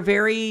though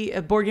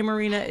Board Game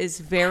Arena is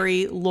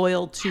very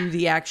loyal to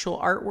the actual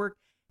artwork.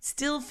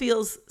 Still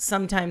feels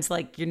sometimes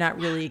like you're not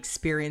really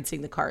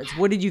experiencing the cards.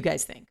 What did you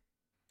guys think?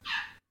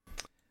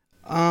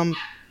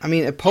 I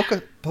mean,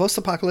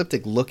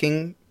 post-apocalyptic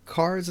looking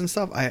cards and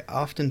stuff, I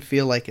often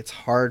feel like it's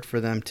hard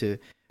for them to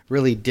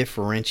really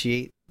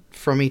differentiate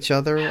from each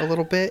other a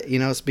little bit. You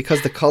know, it's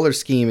because the color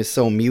scheme is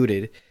so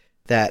muted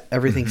that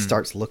everything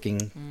starts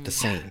looking the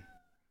same.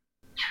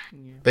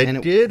 They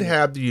did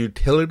have the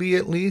utility,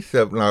 at least,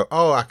 of like,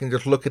 I can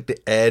just look at the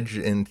edge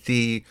and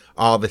see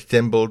all the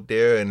symbols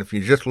there. And if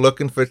you're just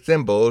looking for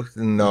symbols,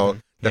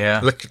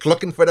 just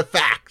looking for the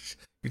facts,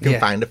 you can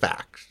find the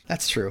facts.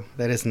 That's true.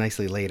 That is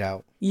nicely laid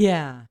out.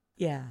 Yeah.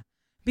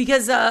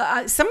 Because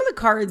some of the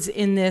cards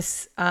in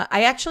this,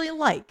 I actually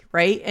like,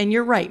 right? And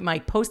you're right,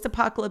 Mike.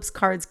 Post-apocalypse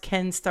cards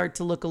can start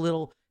to look a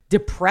little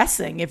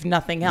depressing, if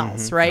nothing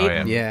else,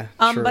 right? Oh, Yeah.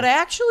 Sure. But I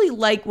actually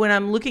like, when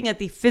I'm looking at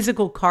the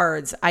physical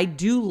cards, I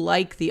do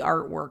like the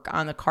artwork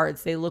on the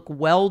cards. They look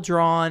well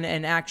drawn,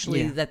 and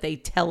actually that they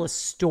tell a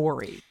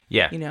story.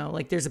 Yeah. You know,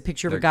 like there's a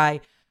picture of a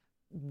guy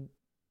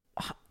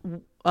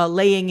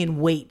laying in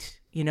wait,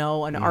 you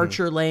know, an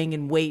archer laying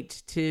in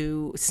wait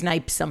to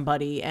snipe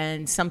somebody,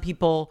 and some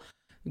people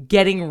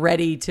getting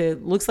ready to,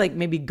 looks like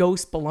maybe go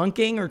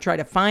spelunking or try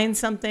to find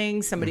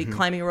something, somebody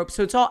climbing a rope.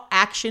 So it's all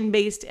action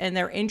based, and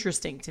they're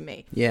interesting to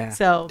me. Yeah,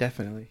 so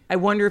definitely. I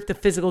wonder if the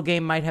physical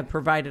game might have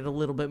provided a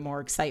little bit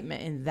more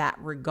excitement in that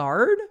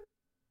regard.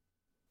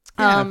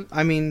 Yeah,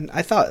 I mean,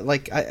 I thought,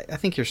 like, I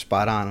think you're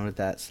spot on with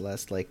that,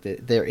 Celeste. Like,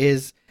 there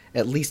is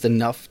at least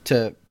enough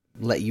to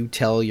let you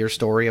tell your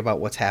story about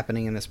what's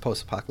happening in this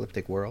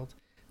post-apocalyptic world.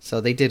 So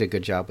they did a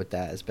good job with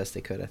that as best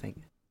they could, I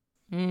think.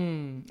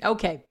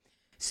 Okay.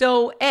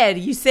 So, Ed,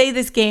 you say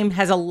this game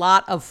has a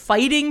lot of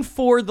fighting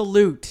for the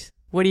loot.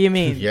 What do you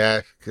mean?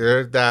 Yes,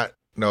 there's that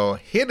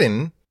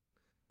hidden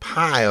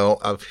pile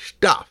of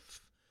stuff.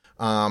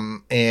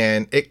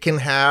 And it can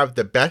have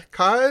the best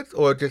cards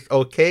or just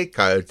okay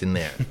cards in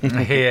there.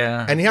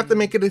 Yeah. And you have to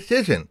make a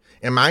decision.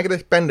 Am I going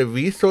to spend the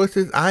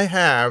resources I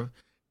have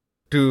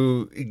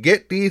to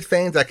get these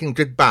things I can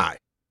just buy?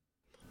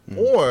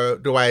 Or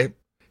do I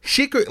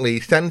secretly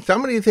send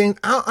some of these things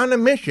out on a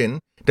mission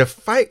to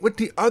fight with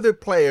the other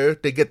players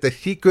to get the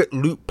secret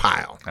loot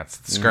pile? That's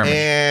the skirmish.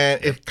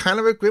 And it's kind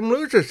of a grim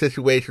loser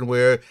situation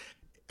where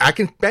I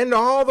can spend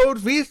all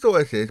those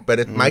resources, but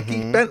if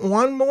Mikey spent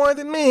one more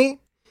than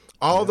me,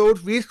 all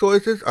those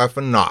resources are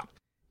for naught.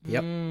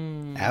 Yep.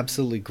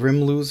 Absolutely.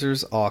 Grim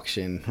Losers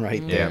auction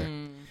right there.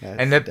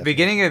 And at the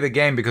beginning of the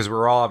game, because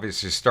we're all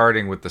obviously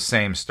starting with the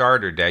same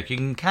starter deck, you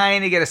can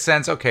kind of get a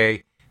sense,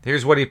 okay,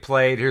 here's what he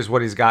played, here's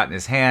what he's got in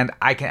his hand.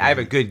 I have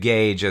a good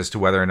gauge as to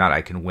whether or not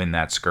I can win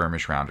that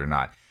skirmish round or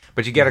not.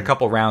 But you get a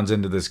couple rounds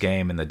into this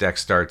game and the deck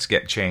starts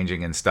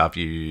changing and stuff,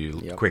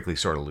 you quickly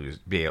sort of lose.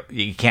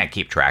 You can't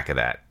keep track of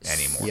that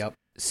anymore. Yep.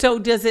 So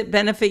does it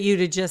benefit you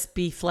to just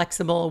be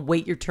flexible,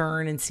 wait your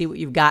turn, and see what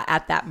you've got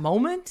at that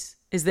moment?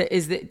 Does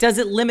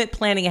it limit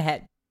planning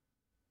ahead?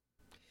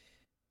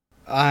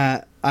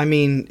 I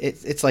mean,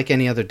 it's like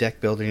any other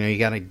deck builder. You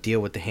got to deal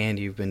with the hand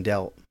you've been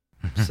dealt.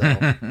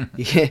 So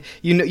yeah,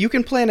 you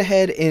can plan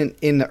ahead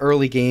in the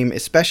early game,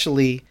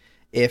 especially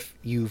if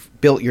you've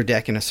built your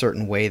deck in a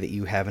certain way that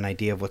you have an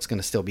idea of what's going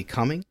to still be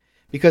coming.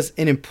 Because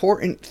an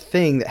important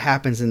thing that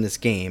happens in this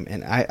game,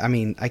 and I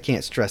mean, I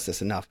can't stress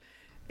this enough,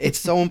 it's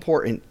so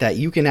important that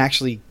you can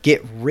actually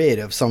get rid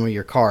of some of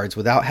your cards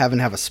without having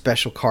to have a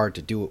special card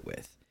to do it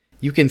with.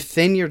 You can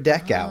thin your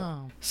deck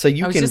out, so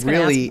you can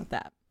really. Ask about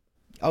that.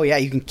 Oh yeah,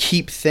 you can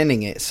keep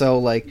thinning it. So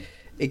like,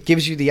 it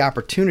gives you the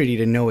opportunity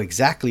to know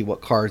exactly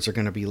what cards are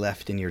going to be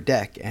left in your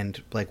deck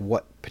and like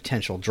what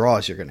potential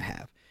draws you're going to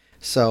have.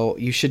 So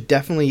you should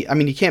definitely, I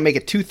mean, you can't make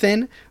it too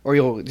thin or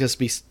you'll just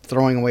be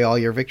throwing away all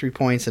your victory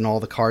points and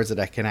all the cards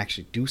that can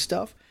actually do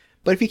stuff.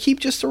 But if you keep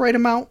just the right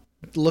amount,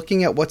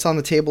 looking at what's on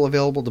the table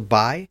available to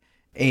buy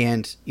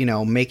and,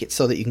 make it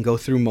so that you can go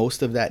through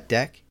most of that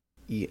deck.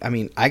 I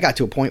mean, I got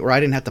to a point where I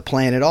didn't have to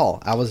plan at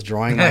all. I was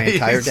drawing my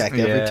entire deck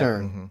every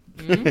turn.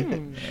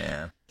 Mm-hmm.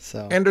 Yeah.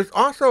 So. And there's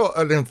also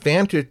an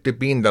advantage to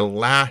being the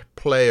last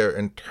player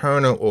in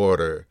turn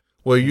order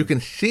where you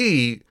can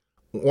see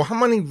how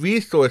many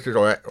resources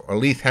or at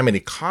least how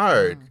many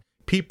cards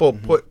people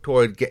put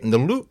toward getting the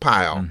loot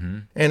pile.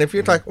 And if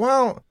you're like,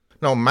 well,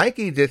 no,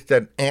 Mikey just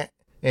said,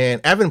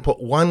 and Evan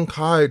put one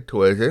card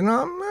towards it,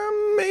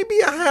 and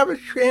maybe I have a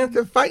chance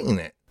of fighting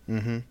it.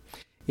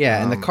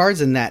 Yeah, and the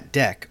cards in that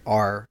deck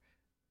are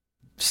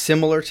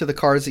similar to the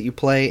cards that you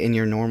play in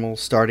your normal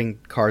starting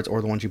cards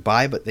or the ones you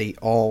buy, but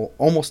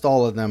almost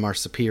all of them are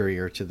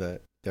superior to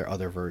their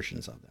other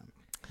versions of them.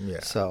 Yeah.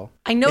 So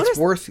I noticed, it's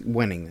worth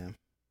winning them.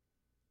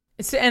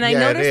 I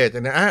noticed it is,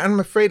 and I'm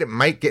afraid it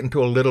might get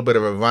into a little bit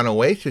of a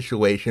runaway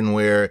situation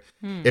where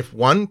if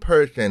one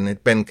person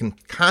had been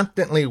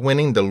constantly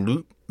winning the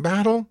loot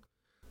battle,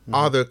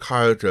 all their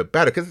cards are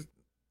better because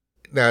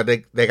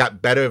they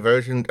got better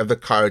versions of the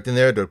cards in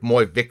there. There's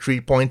more victory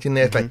points in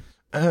there. It's like,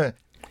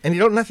 and you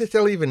don't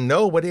necessarily even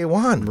know what they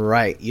won.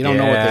 Right, you don't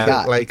know what they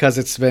got because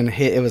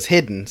it was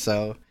hidden.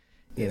 So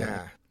you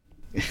know.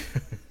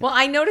 Well,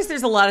 I noticed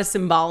there's a lot of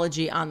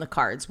symbology on the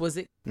cards. Was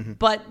it?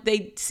 But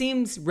they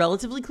seemed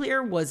relatively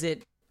clear. Was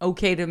it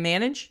okay to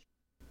manage?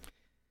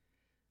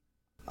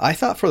 I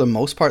thought for the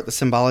most part the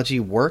symbology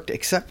worked,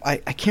 except I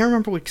can't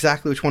remember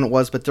exactly which one it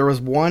was, but there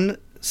was one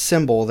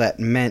symbol that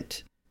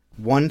meant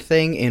one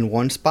thing in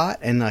one spot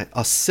and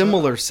a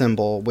similar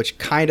symbol which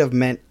kind of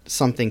meant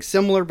something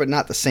similar but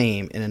not the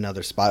same in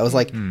another spot. It was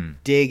like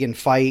dig and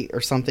fight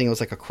or something. It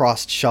was like a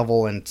crossed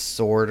shovel and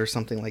sword or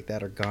something like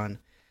that, or gun.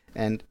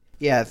 And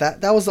yeah,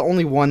 that was the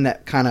only one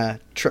that kind of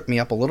tripped me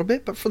up a little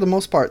bit, but for the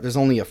most part there's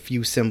only a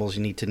few symbols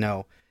you need to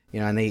know,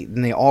 and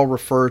they all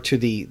refer to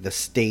the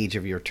stage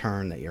of your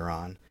turn that you're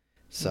on.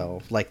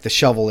 So like the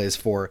shovel is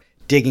for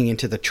digging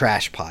into the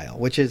trash pile,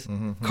 which is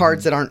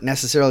cards that aren't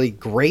necessarily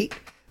great,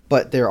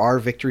 but there are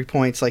victory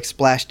points like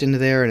splashed into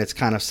there, and it's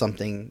kind of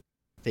something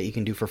that you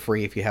can do for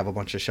free if you have a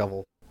bunch of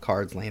shovel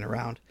cards laying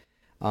around.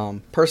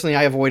 Personally,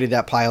 I avoided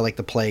that pile like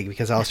the plague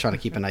because I was trying to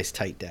keep a nice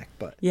tight deck.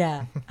 But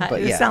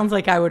it sounds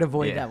like I would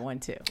avoid that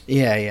one too.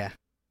 Yeah.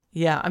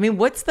 I mean,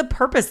 what's the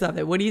purpose of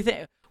it? What do you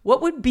think?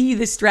 What would be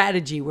the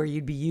strategy where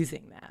you'd be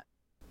using that?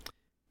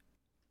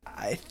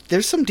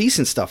 There's some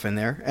decent stuff in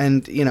there,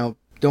 and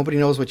nobody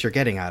knows what you're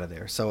getting out of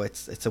there. So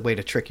it's a way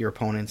to trick your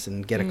opponents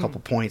and get a couple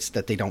points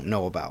that they don't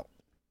know about.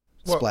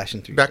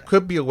 Splashing through. That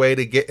could be a way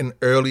to get an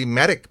early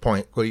medic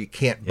point where you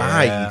can't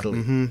buy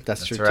easily.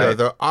 That's true. Right. So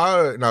there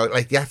are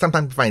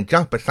sometimes you find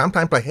junk, but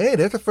sometimes hey,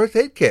 there's a first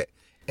aid kit,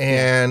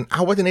 and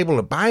I wasn't able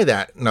to buy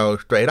that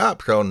straight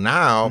up. So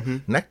now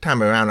next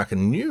time around I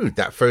can use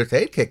that first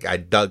aid kit I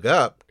dug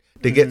up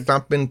to get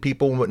something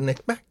people wouldn't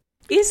expect.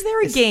 Is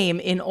there a game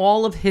in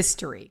all of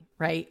history,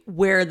 right,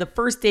 where the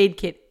first aid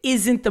kit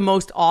isn't the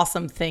most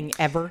awesome thing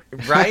ever?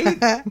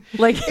 Right?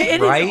 Like,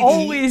 it is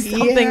always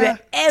something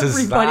that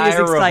everybody is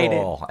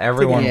excited.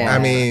 Everyone wants. I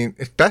mean,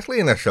 especially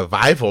in a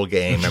survival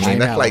game. I mean,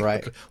 that's like,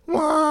 right.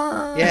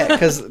 What? Yeah,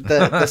 because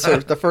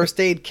the first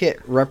aid kit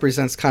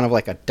represents kind of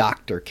like a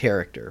doctor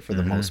character for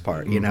the most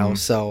part,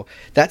 So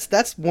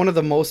that's one of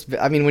the most,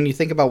 I mean, when you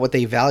think about what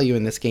they value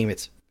in this game,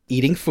 it's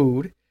eating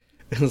food,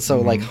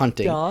 so like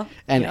hunting,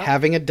 and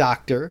having a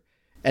doctor,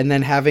 and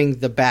then having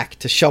the back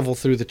to shovel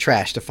through the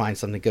trash to find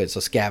something good, so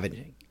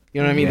scavenging.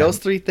 You know what I mean? Those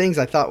three things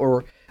I thought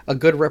were a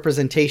good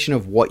representation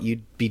of what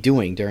you'd be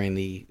doing during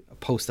the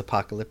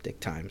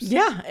post-apocalyptic times.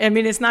 Yeah, I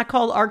mean, it's not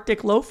called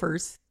Arctic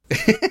Loafers.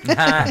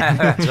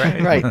 That's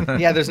right. Right.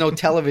 Yeah, there's no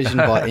television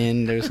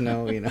button. There's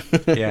no,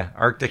 Yeah,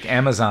 Arctic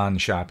Amazon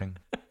shopping.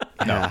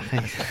 No.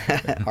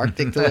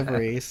 Arctic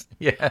deliveries.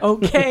 Yeah.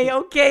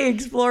 Okay,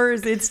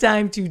 explorers, it's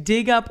time to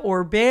dig up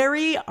or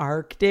bury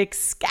Arctic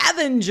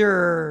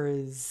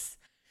scavengers.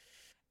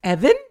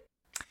 Evan?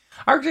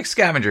 Arctic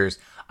Scavengers.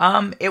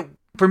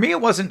 For me, it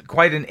wasn't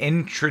quite an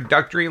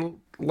introductory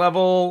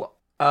level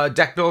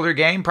deck builder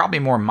game, probably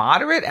more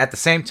moderate. At the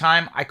same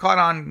time, I caught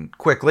on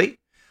quickly.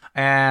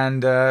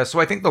 And so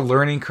I think the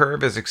learning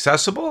curve is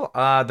accessible.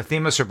 The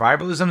theme of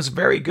survivalism is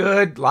very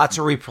good. Lots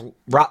of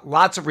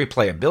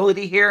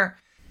replayability here.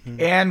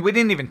 And we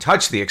didn't even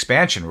touch the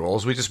expansion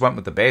rules. We just went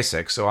with the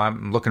basics. So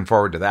I'm looking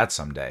forward to that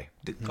someday.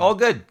 All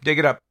good. Dig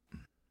it up.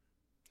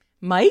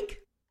 Mike?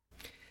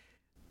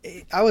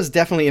 I was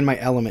definitely in my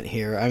element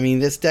here. I mean,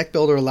 this deck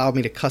builder allowed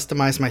me to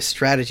customize my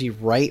strategy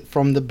right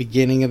from the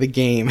beginning of the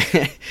game.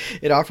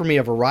 It offered me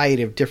a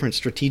variety of different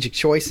strategic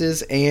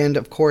choices, and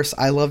of course,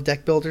 I love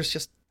deck builders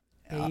just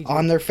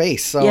on their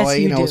face. So, yes,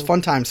 it was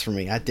fun times for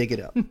me. I dig it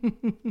up.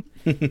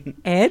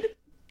 Ed?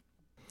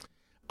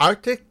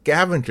 Arctic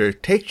Scavenger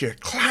takes your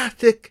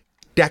classic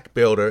deck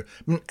builder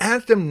and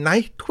adds some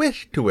nice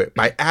twist to it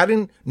by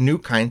adding new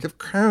kinds of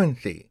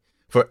currency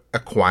for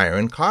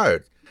acquiring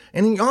cards.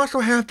 And you also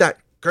have that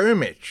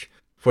skirmish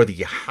for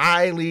the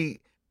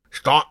highly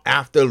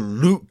sought-after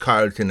loot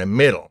cards in the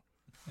middle.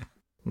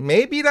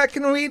 Maybe that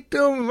can lead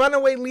to a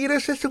runaway leader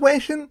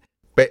situation,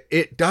 but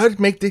it does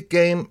make this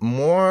game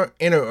more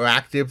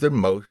interactive than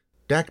most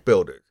deck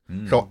builders.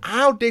 So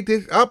I'll dig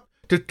this up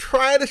to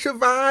try to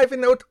survive in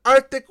those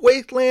Arctic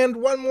wasteland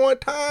one more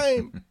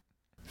time.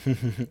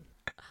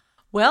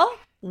 Well,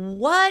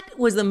 what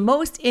was the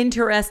most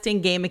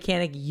interesting game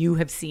mechanic you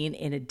have seen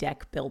in a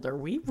deck builder?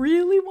 We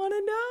really want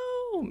to know.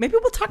 Maybe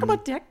we'll talk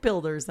about deck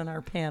builders in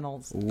our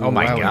panels. Ooh, Oh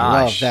my I would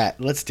gosh. love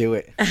that. Let's do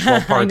it.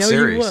 12-part I know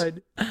series. you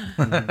would.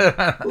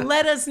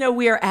 Let us know.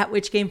 We are at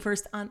Which Game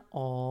First on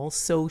all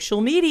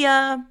social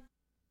media.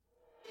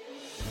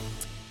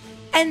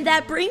 And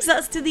that brings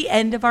us to the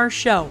end of our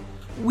show.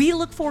 We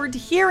look forward to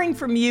hearing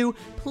from you.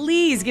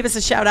 Please give us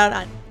a shout out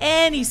on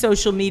any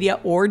social media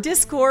or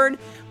Discord.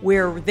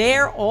 We're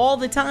there all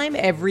the time,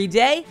 every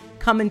day.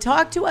 Come and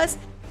talk to us.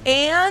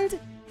 And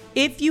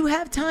if you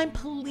have time,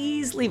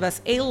 please leave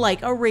us a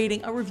like, a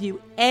rating, a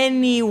review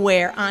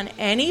anywhere on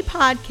any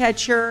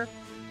podcatcher,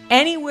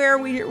 anywhere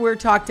we're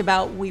talked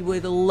about. We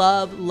would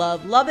love,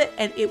 love, love it.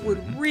 And it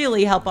would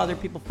really help other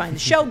people find the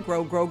show,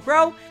 grow, grow,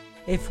 grow.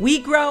 If we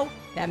grow,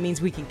 that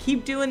means we can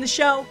keep doing the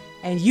show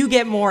and you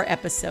get more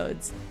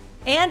episodes.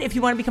 And if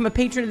you want to become a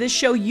patron of this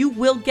show, you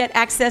will get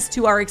access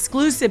to our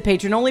exclusive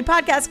patron-only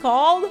podcast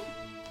called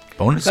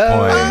Bonus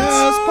points.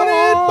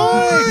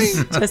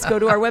 Just go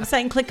to our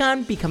website and click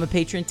on Become a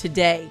Patron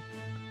today.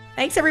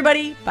 Thanks,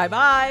 everybody.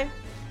 Bye-bye.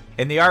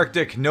 In the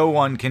Arctic, no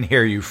one can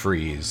hear you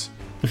freeze.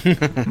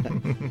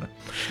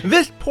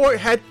 This port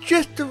had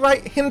just the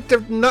right hint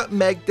of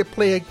nutmeg to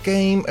play a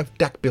game of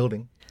deck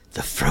building.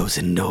 The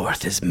frozen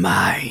north is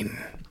mine.